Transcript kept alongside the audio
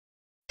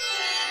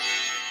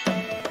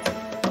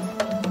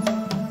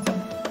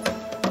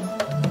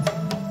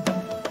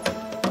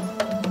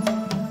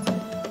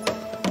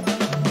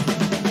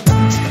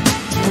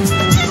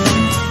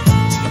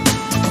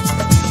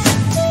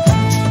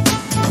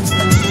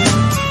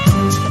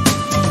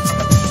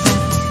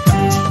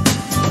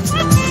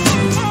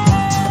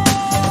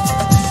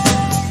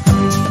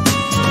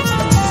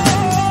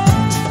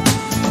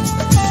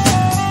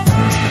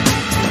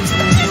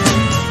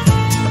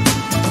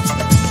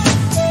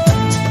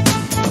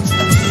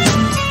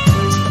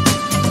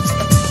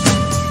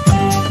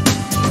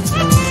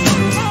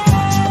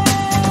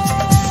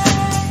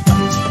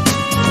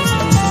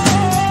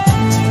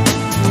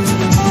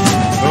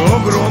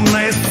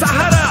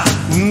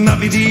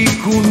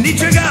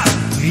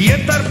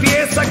Vjetar,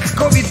 pjesak,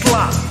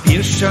 kovitla,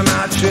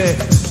 pješčanače,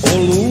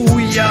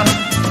 oluja.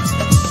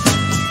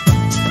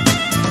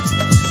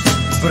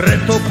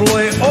 Pretoplo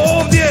je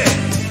ovdje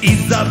i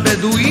za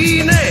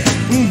beduine,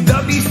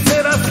 da bi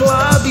se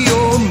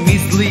rasladio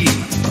misli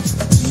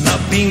na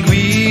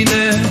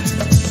pingvine.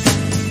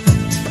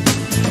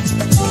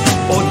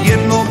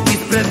 Odjednom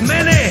ispred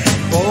mene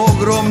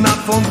ogromna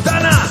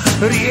fontana,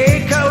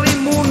 rijeka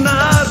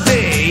limunade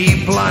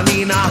i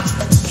planina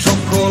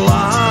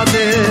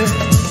čokolade.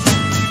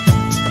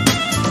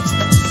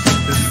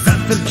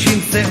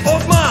 Zatrčim se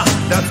odmah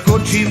da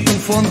skočim u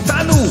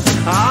fontanu,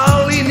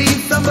 ali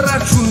nisam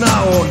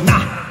računao na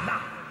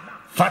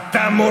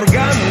Fata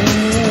Morganu.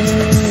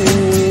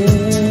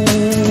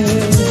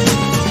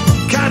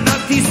 Kada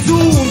ti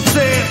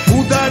sunce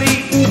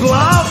udari u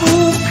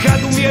glavu,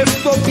 kad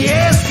umjesto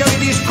pijeska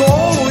vidiš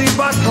kolu i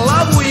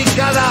baklavu, i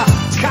kada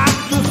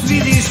kaktus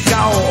vidiš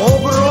kao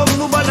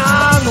ogromnu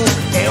bananu,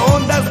 e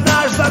onda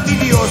znaš da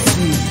vidio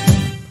si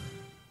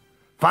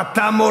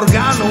Fata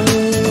Morganu.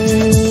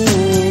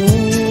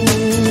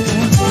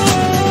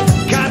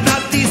 Kada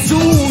ti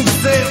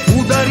sunce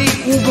udari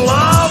u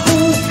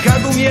glavu,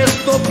 kad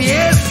umjesto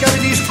pijeska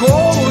vidiš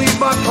kolu i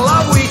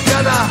baklavu, i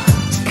kada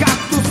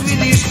kaktus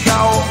vidiš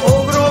kao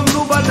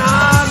ogromnu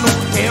bananu,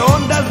 e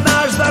onda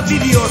znaš da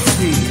vidio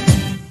si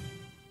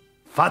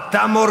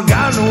Fata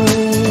Morganu.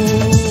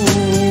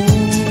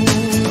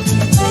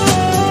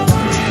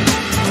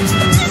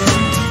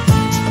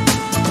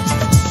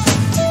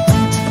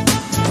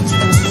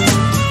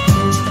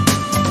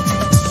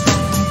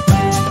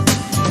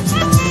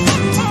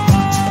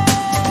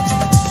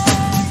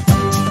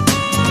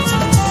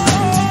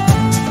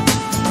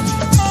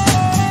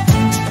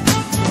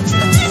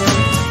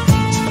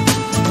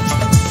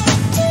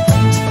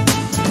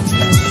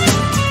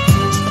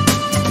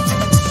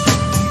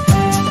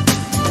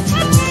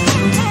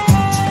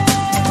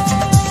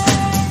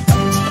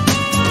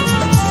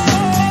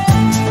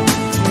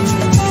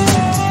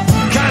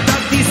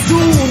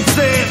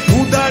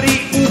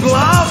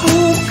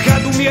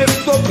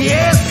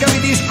 Pijeska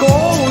vidiš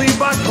kolu i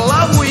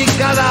baklavu, i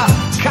kada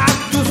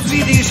kaktus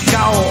vidiš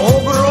kao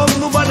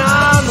ogromnu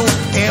bananu,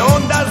 e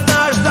onda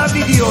znaš da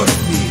vidio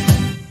si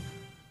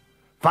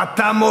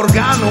Fata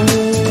Morganu.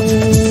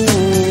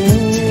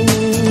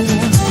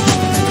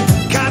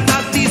 Kada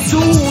ti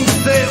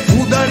sunce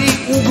udari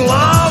u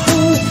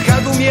glavu,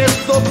 kad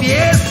umjesto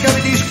pijeska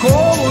vidiš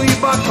kolu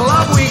i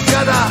baklavu, i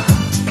kada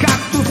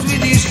kaktus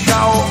vidiš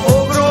kao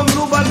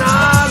ogromnu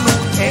bananu,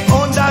 e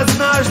onda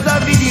znaš da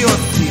vidio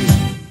si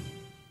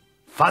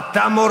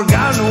Fata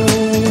Morganu.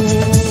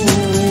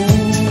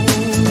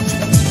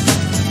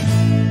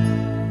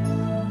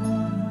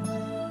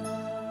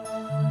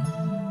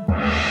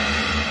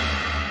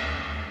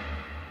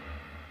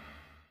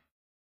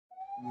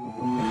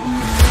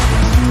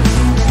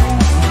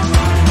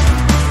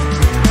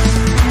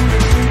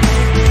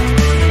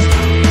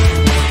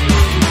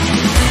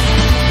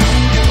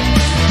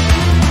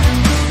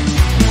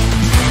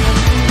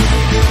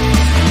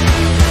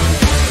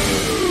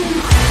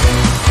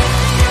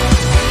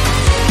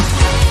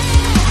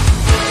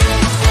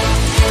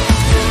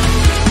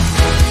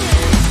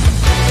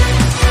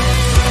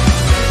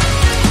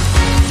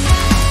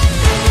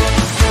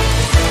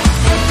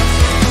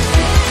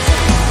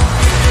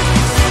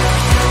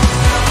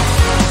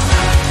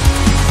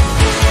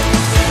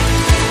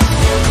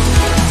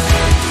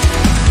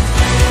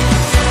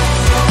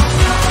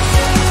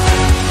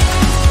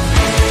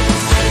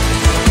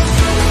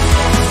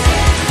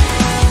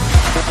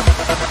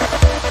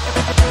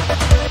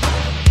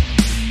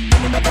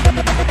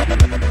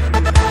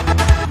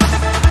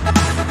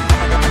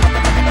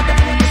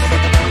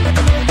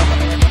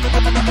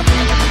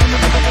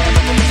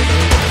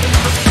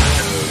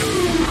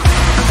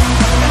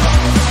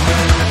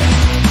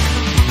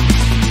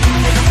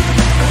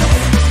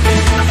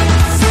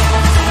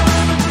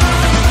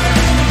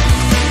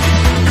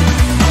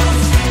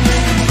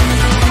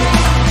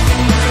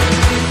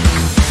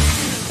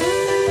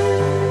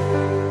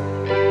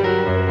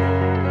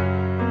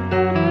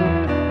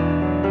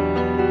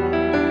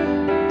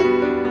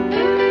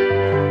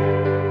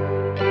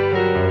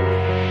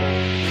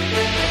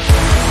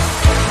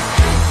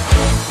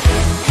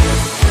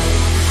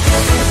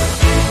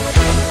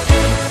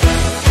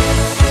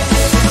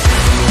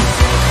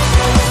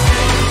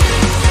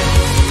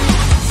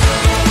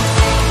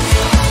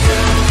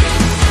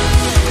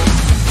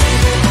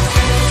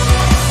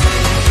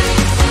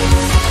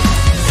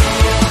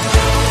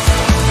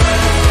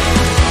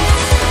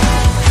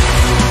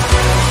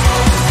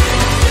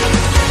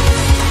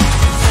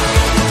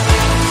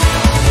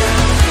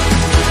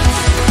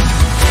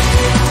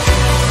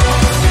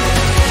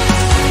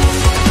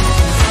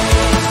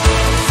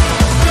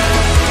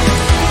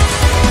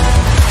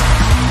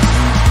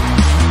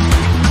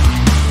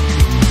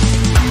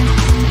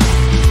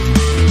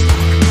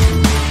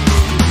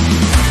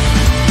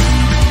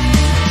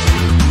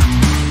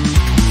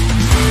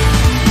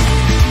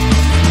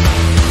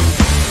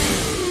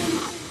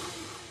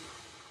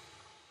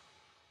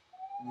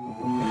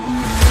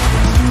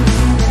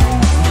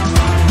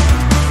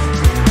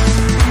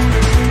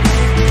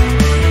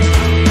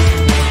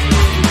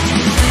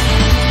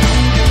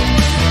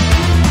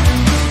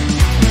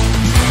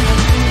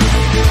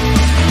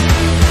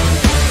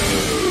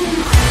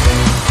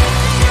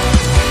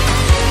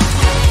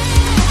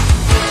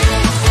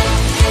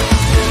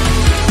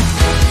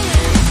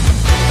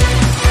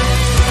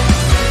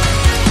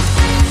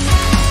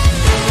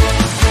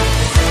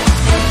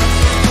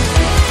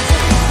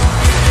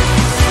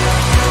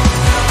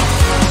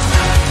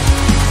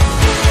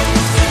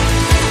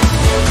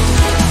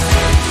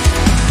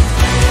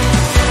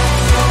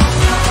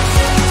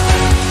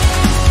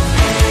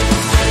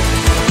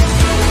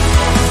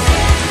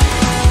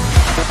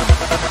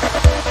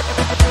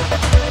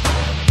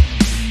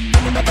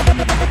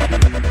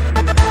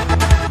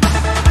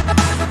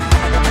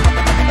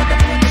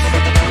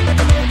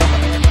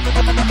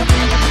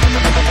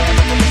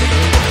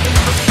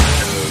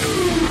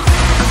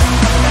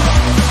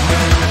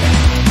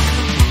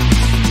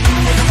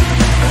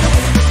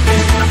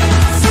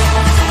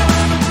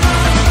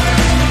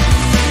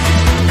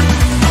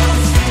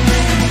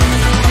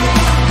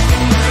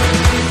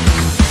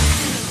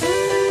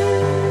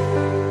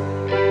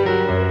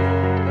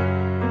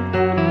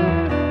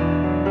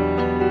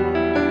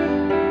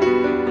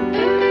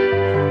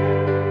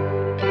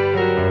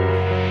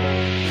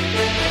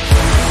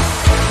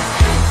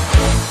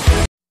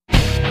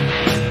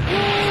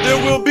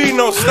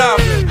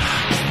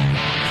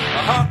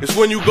 It's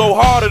when you go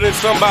harder than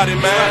somebody,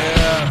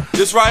 man.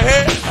 This right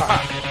here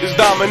is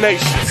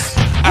domination.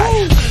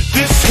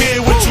 This here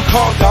what you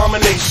call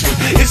domination.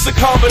 It's a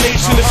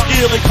combination of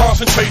skill and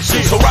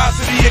concentration. So rise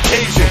to the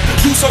occasion,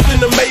 do something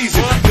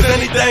amazing. Cause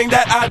anything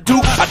that I do,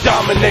 I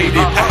dominate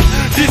it.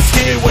 This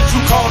here what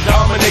you call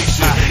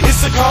domination.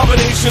 It's a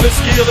combination of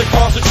skill and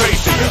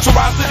concentration. So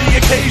rise to the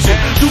occasion,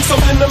 do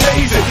something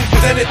amazing.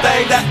 Cause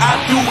anything that I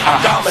do, I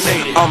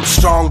dominate it. I'm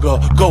stronger,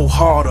 go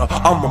harder.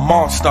 I'm a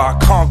monster, I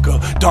conquer.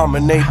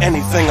 Dominate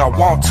anything I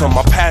want to.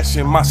 My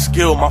passion, my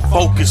skill, my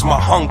focus, my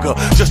hunger.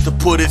 Just to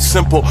put it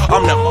simple,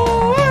 I'm the...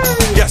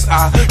 Yes,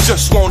 I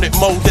just want it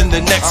more than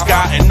the next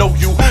guy. And no,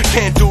 you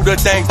can't do the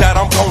things that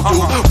I'm gon' do.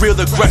 Real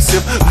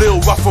aggressive,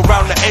 little rough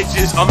around the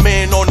edges. A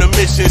man on a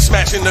mission,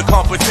 smashing the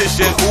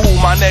competition. Ooh,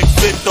 my next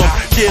victim,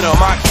 get him,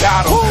 I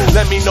got him.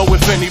 Let me know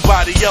if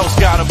anybody else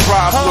got a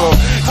problem.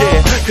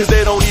 Yeah, cause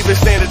they don't even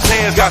stand a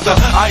chance. Got the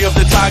eye of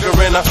the tiger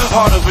and the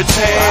heart of a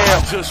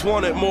champ. Just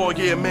want it more,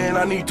 yeah, man,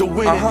 I need to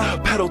win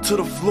it. Pedal to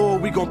the floor,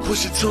 we gon'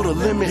 push it to the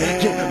limit.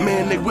 Yeah,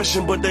 man, they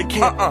wishing, but they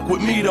can't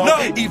with me though.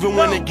 Even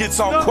when it gets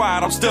all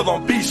quiet, I'm still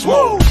on beast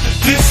mode.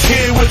 This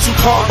here what you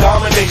call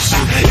domination.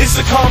 It's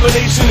a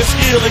combination of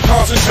skill and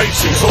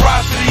concentration. So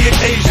rise to the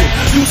occasion,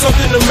 do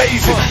something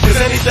amazing. Cause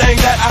anything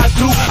that I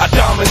do, I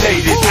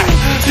dominate it.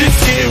 This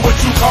here what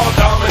you call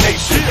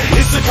domination.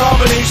 It's a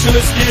combination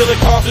of skill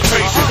and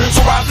concentration.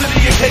 So rise to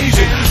the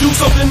occasion, do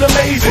something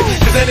amazing.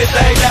 Cause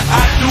anything that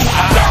I do,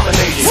 I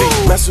dominate it.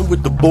 See, messing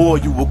with the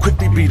boy, you will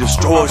quickly be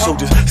destroyed. So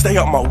just stay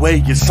out my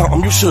way, it's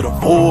something you should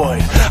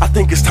avoid. I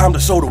think it's time to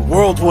show the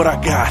world what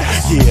I got.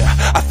 Yeah,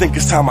 I think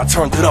it's time I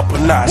turned it up a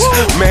notch.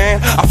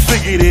 Man, I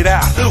figured it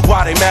out,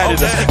 why they mad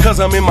at us. Cause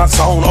I'm in my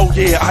zone, oh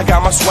yeah, I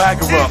got my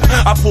swagger up.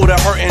 I pull the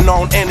hurting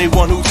on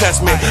anyone who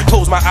tests me.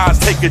 Close my eyes,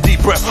 take a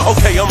deep breath.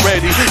 Okay, I'm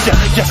ready,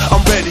 yeah,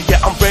 I'm ready,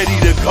 yeah, I'm ready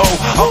to go.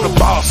 I'm the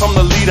boss, I'm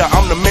the leader,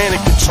 I'm the man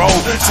in control.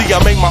 See,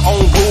 I make my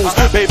own rules,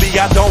 baby,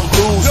 I don't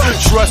lose.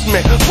 Trust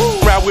me,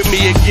 ride with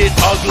me and get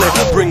ugly.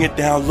 Bring it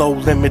down low,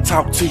 let me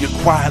talk to you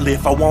quietly.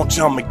 If I want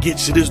you, I'ma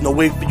get you, there's no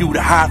way for you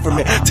to hide from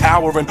it.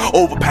 Towering,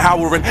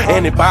 overpowering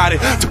anybody.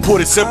 To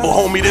put it simple,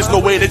 homie, there's no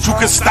way that you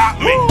can stop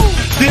me.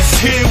 This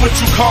here what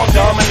you call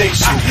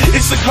domination.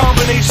 It's a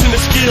combination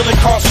of skill and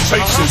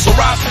concentration. So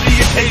rise to the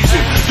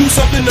occasion, do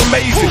something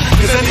amazing.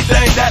 Cause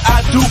anything that I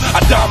do,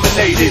 I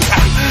dominate it.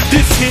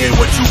 This here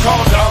what you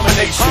call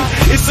domination.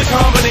 It's a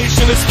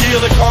combination of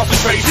skill and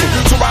concentration.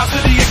 So rise to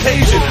the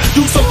occasion,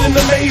 do something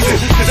amazing.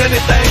 Cause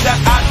anything that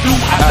I do,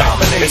 I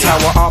dominate. It's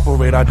how I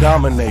operate, I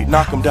dominate.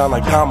 Knock them down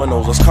like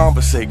dominoes, let's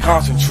conversate,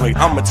 concentrate.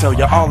 I'ma tell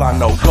you all I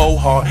know. Go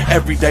hard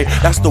every day,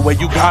 that's the way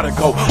you gotta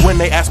go. When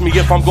they ask me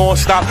if I'm gonna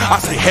stop, I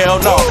say hell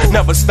no.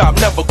 Never stop,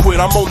 never quit,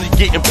 I'm only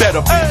getting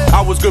better.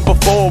 I was good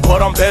before,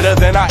 but I'm better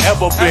than I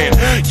ever been.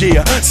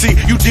 Yeah, see,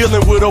 you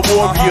dealing with a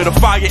warrior. The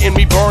fire in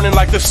me burning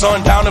like the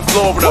sun down in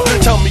Florida.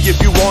 Tell me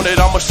if you want it,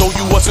 I'ma show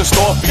you what's in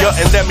store for you.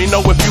 And let me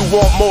know if you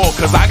want more,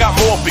 cause I got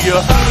more for you.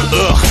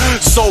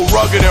 So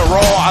rugged and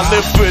raw, I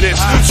live for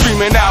this.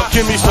 Screaming out,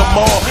 give me some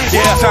more.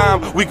 Yeah,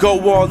 time we go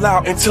all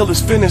out until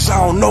it's finished. I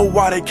don't know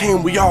why they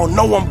came, we all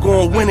know I'm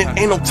gonna win it.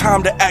 Ain't no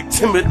time to act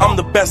timid, I'm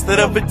the best that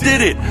ever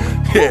did it.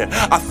 Yeah,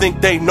 I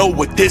think they know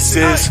what this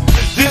is.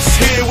 This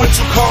here what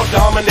you call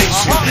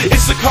domination.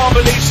 It's a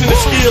combination of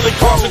skill and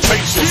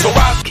concentration. So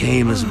I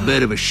came as a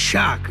bit of a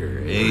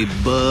shocker, eh,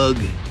 Bug?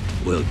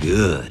 Well,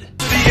 good.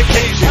 The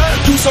occasion,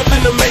 do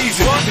something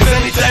amazing. Cause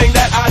anything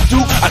that I do,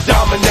 I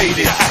dominate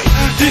it.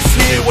 This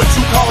here what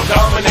you call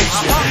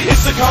domination.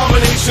 It's a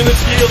combination of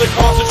skill and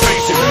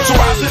concentration. So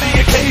rise to the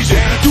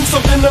occasion, do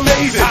something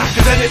amazing.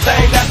 Cause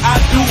anything that I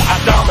do, I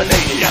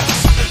dominate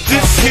it.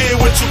 This here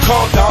what you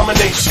call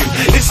domination.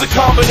 It's a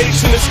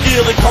combination of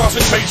skill and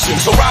concentration.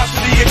 So rise to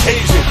the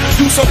occasion,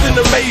 do something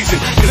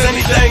amazing. Cause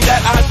anything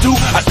that I do,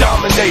 I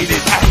dominate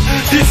it.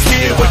 This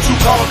here what you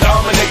call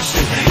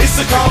domination. It's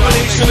a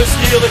combination of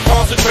skill and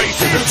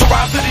concentration. So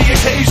rise to the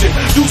occasion,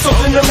 do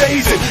something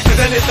amazing.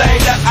 Cause anything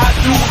that I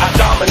do, I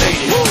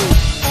dominate it.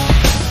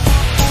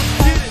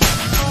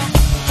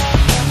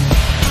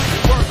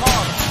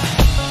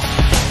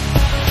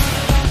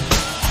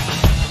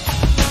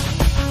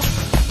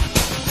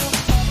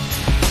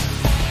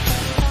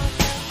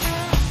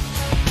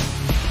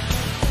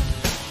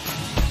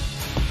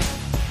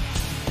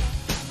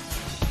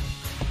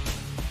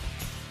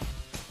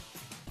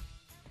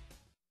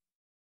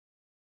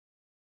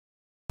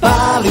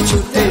 Palit ću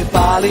te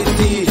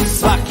paliti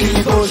svaki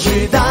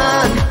Božji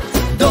dan.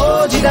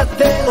 Dođi da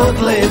te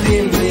odledim.